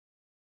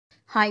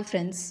Hi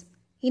friends,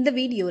 இந்த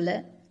வீடியோவில்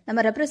நம்ம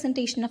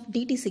representation of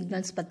DT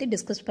signals பற்றி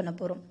டிஸ்கஸ் பண்ண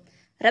போகிறோம்.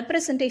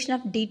 representation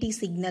of DT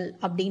signal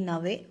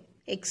அப்படின்னாவே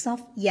x of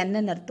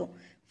n அர்த்தம்.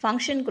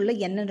 ஃபங்க்ஷனுக்குள்ளே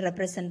n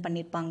ரெப்ரசன்ட்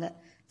பண்ணியிருப்பாங்க.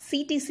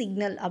 CT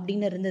signal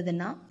அப்படின்னு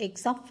இருந்ததுன்னா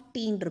x of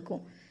t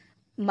இருக்கும்.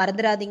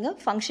 மறந்துடாதீங்க,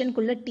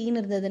 ஃபங்க்ஷனுக்குள்ளே t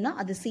இருந்ததுன்னா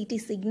அது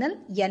CT signal,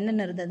 n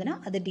இருந்ததுன்னா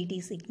அது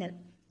DT signal.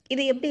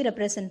 இதை எப்படி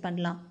ரெப்ரசன்ட்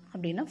பண்ணலாம்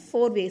அப்படின்னா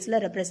 4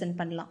 வேஸில் ரெப்ரசன்ட்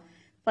பண்ணலாம்.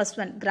 First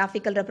one,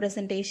 graphical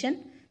representation.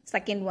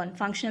 Second one,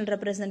 functional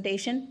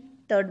representation.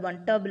 Third one,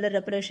 tabular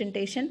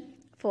representation.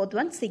 Fourth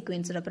one,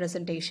 sequence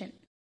representation.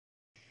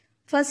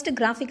 First,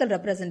 graphical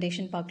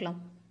representation பார்க்கலாம்.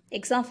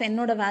 x of n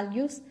ஓட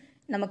values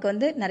நமக்கு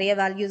வந்து நிறைய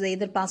values,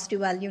 either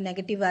positive value,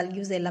 negative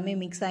values எல்லாமே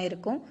mix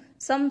ஆகிருக்கும்.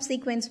 Some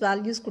sequence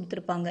values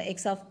கொடுத்துருப்பாங்க.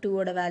 x of 2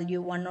 ஓட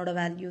value, 1 ஓட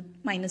value,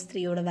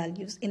 -3 ஓட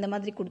values இந்த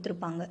மாதிரி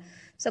கொடுத்துருப்பாங்க.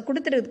 ஸோ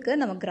கொடுத்துறதுக்கு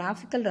நம்ம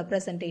graphical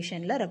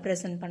representationல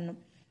represent பண்ணணும்.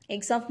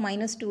 x of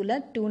 -2ல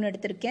 2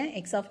 எடுத்திருக்கேன்,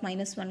 x of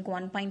 -1க்கு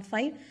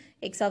 1.5,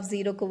 x of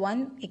 0க்கு 1,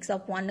 x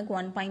of 1க்கு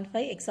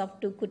 1.5, x of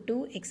 2க்கு 2,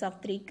 x of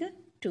 3க்கு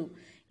 2.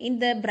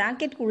 இந்த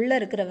bracketக்கு உள்ள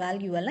இருக்கிற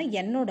வேல்யூ எல்லாம்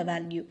n ஓட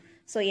value.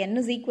 So n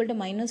is equal to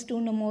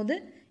 -2ன்னும் போது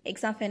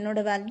x of n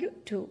ஓட value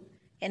 2.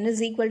 n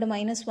is equal to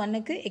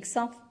 -1க்கு x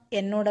of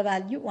n ஓட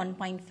வேல்யூ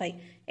 1.5,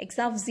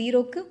 x of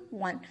 0க்கு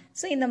 1.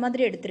 ஸோ இந்த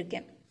மாதிரி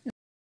எடுத்திருக்கேன்.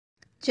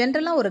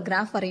 ஜென்ரலாக ஒரு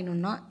graph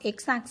வரையணும்னா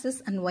x axis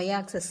and y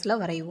axisல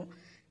வரைவோம்.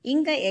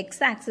 இங்கே x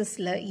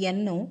ஆக்சிஸில்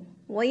என்னும்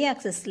y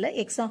ஆக்சிஸில்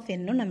x of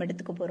என்னும் நம்ம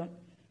எடுத்துக்க போகிறோம்.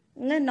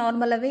 இங்கே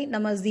நார்மலாகவே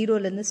நம்ம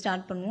 0லேருந்து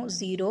ஸ்டார்ட் பண்ணுவோம்.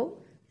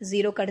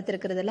 0க்கு அடுத்து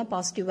இருக்கிறதெல்லாம்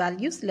பாசிட்டிவ்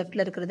வேல்யூஸ்,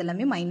 லெஃப்டில் இருக்கிறது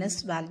எல்லாமே மைனஸ்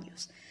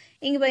வேல்யூஸ்.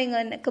 இங்கே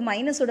எனக்கு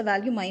மைனஸோட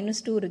வேல்யூ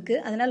 -2 இருக்குது,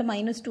 அதனால்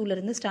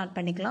 -2லேருந்து ஸ்டார்ட்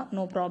பண்ணிக்கலாம்,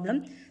 நோ ப்ராப்ளம்.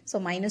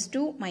 ஸோ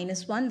 -2,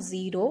 -1,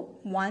 0,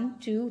 1,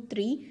 2,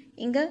 3,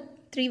 இங்கே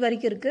 3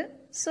 வரைக்கும் இருக்குது.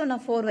 ஸோ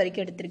நான் 4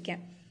 வரைக்கும்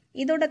எடுத்திருக்கேன்.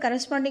 இதோட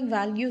கரஸ்பாண்டிங்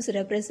வேல்யூஸ்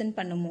ரெப்ரசன்ட்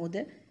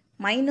பண்ணும்போது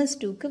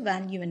 -2க்கு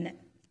வேல்யூ என்ன?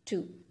 2.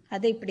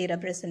 அதை இப்படி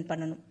ரெப்ரசன்ட்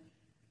பண்ணணும்.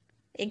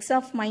 x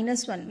of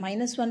 -1,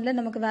 -1ல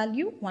நமக்கு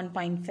வேல்யூ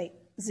 1.5,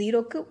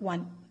 0க்கு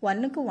 1,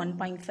 1க்கு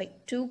 1.5,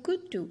 2க்கு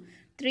 2,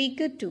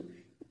 3க்கு 2,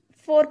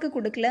 4க்கு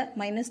கொடுக்கல,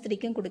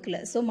 -3க்கும் கொடுக்கல.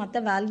 ஸோ மற்ற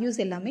வேல்யூஸ்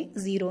எல்லாமே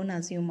 0ன்னு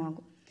அசியூம்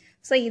ஆகும்.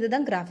 ஸோ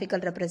இதுதான்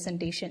graphical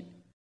representation.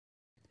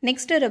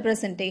 Next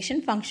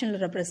representation functional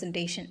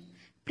representation.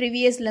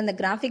 ப்ரீவியஸில் இந்த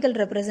கிராஃபிக்கல்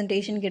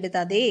ரெப்ரசன்டேஷனுக்கு எடுத்த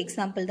அதே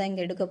எக்ஸாம்பிள் தான்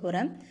இங்கே எடுக்க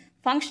போகிறேன்.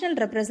 ஃபங்க்ஷனல்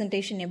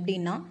ரெப்ரசன்டேஷன்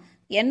எப்படின்னா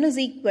n is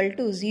equal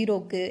to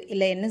 0க்கு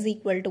இல்லை n is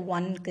equal to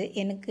 1க்கு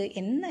எனக்கு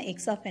என்ன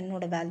x of n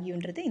ஓட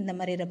வேல்யூன்றது இந்த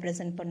மாதிரி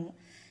ரெப்ரசன்ட் பண்ணுவோம்.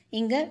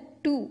 இங்கே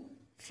 2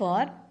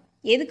 ஃபார்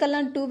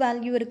எதுக்கெல்லாம் 2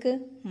 வேல்யூ இருக்குது?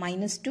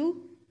 -2,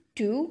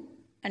 2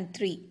 and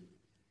 3.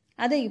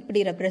 அதை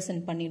இப்படி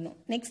ரெப்ரசன்ட் பண்ணிடணும்.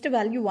 நெக்ஸ்ட்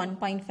வேல்யூ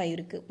 1.5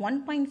 இருக்குது.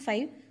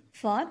 1.5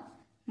 for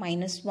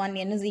 -1,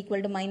 n is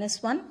equal to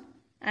 -1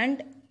 and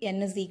n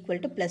is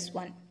equal to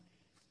 +1.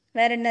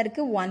 வேறு என்ன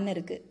இருக்குது? 1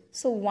 இருக்குது.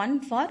 ஸோ 1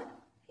 ஃபார்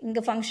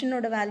இங்கே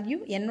ஃபங்க்ஷனோட வேல்யூ,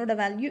 என்னோட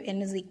value n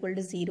is equal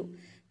to 0.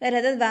 வேறு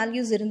ஏதாவது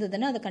வேல்யூஸ்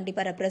இருந்ததுன்னா அதை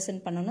கண்டிப்பாக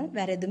ரெப்ரசன்ட் பண்ணணும்.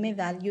 வேறு எதுவுமே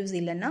வேல்யூஸ்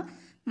இல்லைன்னா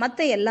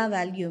மற்ற எல்லா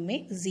வேல்யூமே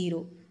 0.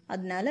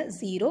 அதனால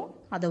 0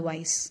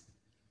 அதர்வைஸ்.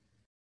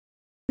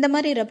 இந்த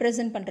மாதிரி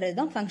ரெப்ரசன்ட் பண்ணுறது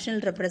தான்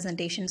ஃபங்க்ஷனல்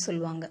ரெப்ரசன்டேஷன்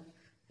சொல்லுவாங்க.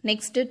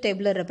 Next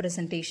டேபிளர்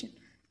representation.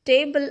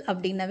 டேபிள்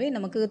அப்படின்னாவே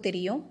நமக்கு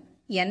தெரியும்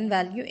n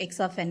value,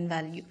 x of n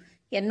value.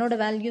 என்னோட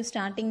வேல்யூ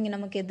ஸ்டார்டிங்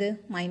நமக்கு எது?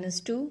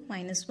 -2,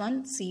 -1,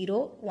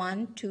 0,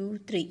 1, 2,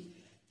 3.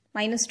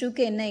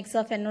 -2க்கு என்ன x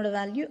of n ஓட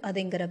வேல்யூ? அதை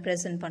இங்கே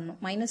ரெப்ரசன்ட் பண்ணும்.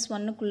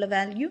 -1க்குள்ள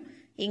வேல்யூ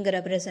இங்கே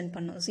ரெப்ரசன்ட்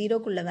பண்ணும்.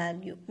 0க்குள்ள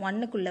வேல்யூ,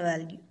 1க்குள்ள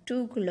வேல்யூ,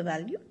 2க்குள்ள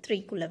வேல்யூ,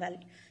 3க்குள்ள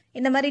வேல்யூ.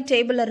 இந்த மாதிரி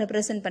டேபிளை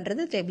ரெப்ரசன்ட்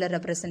பண்ணுறது டேபிளர்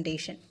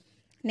representation.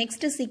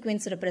 Next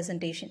sequence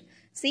representation.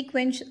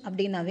 Sequence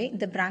அப்படின்னாவே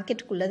இந்த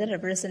ப்ராக்கெட்டுக்குள்ளே தான்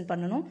ரெப்ரசன்ட்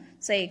பண்ணணும்.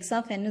 So x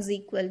of n is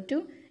equal to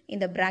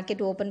இந்த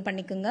ப்ராக்கெட் ஓப்பன்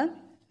பண்ணிக்கோங்க.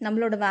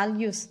 நம்மளோட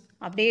வேல்யூஸ்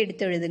அப்படியே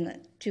எடுத்து எழுதுங்க.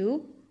 2,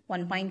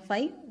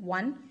 1.5,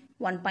 1,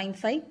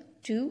 1.5,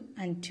 2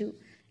 and 2.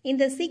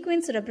 இந்த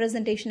சீக்வென்ஸ்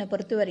ரெப்ரசன்டேஷனை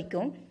பொறுத்த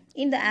வரைக்கும்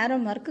இந்த ஆரோ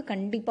மார்க்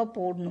கண்டிப்பாக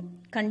போடணும்,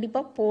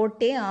 கண்டிப்பாக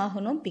போட்டே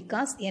ஆகணும்.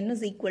 Because n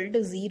is equal to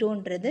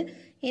 0ன்றது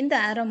இந்த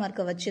ஆரோ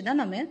மார்க்கை வச்சு தான்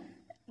நம்ம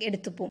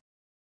எடுத்துப்போம்.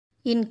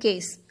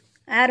 இன்கேஸ்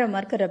ஆரோ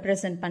மார்க்கை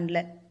ரெப்ரசன்ட்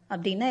பண்ணல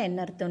அப்படின்னா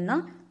என்ன அர்த்தம்னா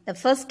இந்த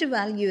ஃபர்ஸ்ட்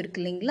வேல்யூ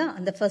இருக்கு இல்லைங்களா,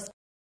 அந்த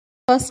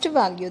ஃபர்ஸ்ட்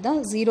வேல்யூ தான்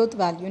 0th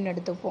வேல்யூன்னு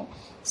எடுத்துப்போம்.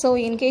 ஸோ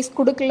இன்கேஸ்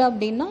கொடுக்கல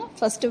அப்படின்னா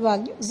ஃபர்ஸ்ட்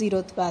வேல்யூ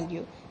 0th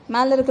வேல்யூ.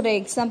 மேலே இருக்கிற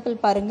எக்ஸாம்பிள்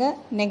பாருங்கள்,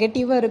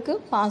 நெகட்டிவாக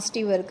இருக்குது,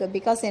 பாசிட்டிவாக இருக்குது.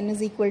 Because n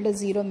is equal to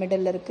 0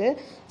 middle இருக்குது.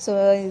 ஸோ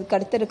இதுக்கு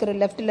அடுத்து இருக்கிற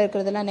லெஃப்ட்டில்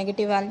இருக்கிறதெல்லாம்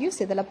நெகட்டிவ் வேல்யூஸ்,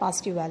 இதெல்லாம்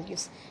பாசிட்டிவ்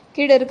வேல்யூஸ்.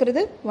 கீழே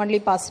இருக்கிறது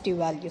ஒன்லி பாசிட்டிவ்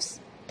வேல்யூஸ்.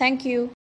 தேங்க்யூ.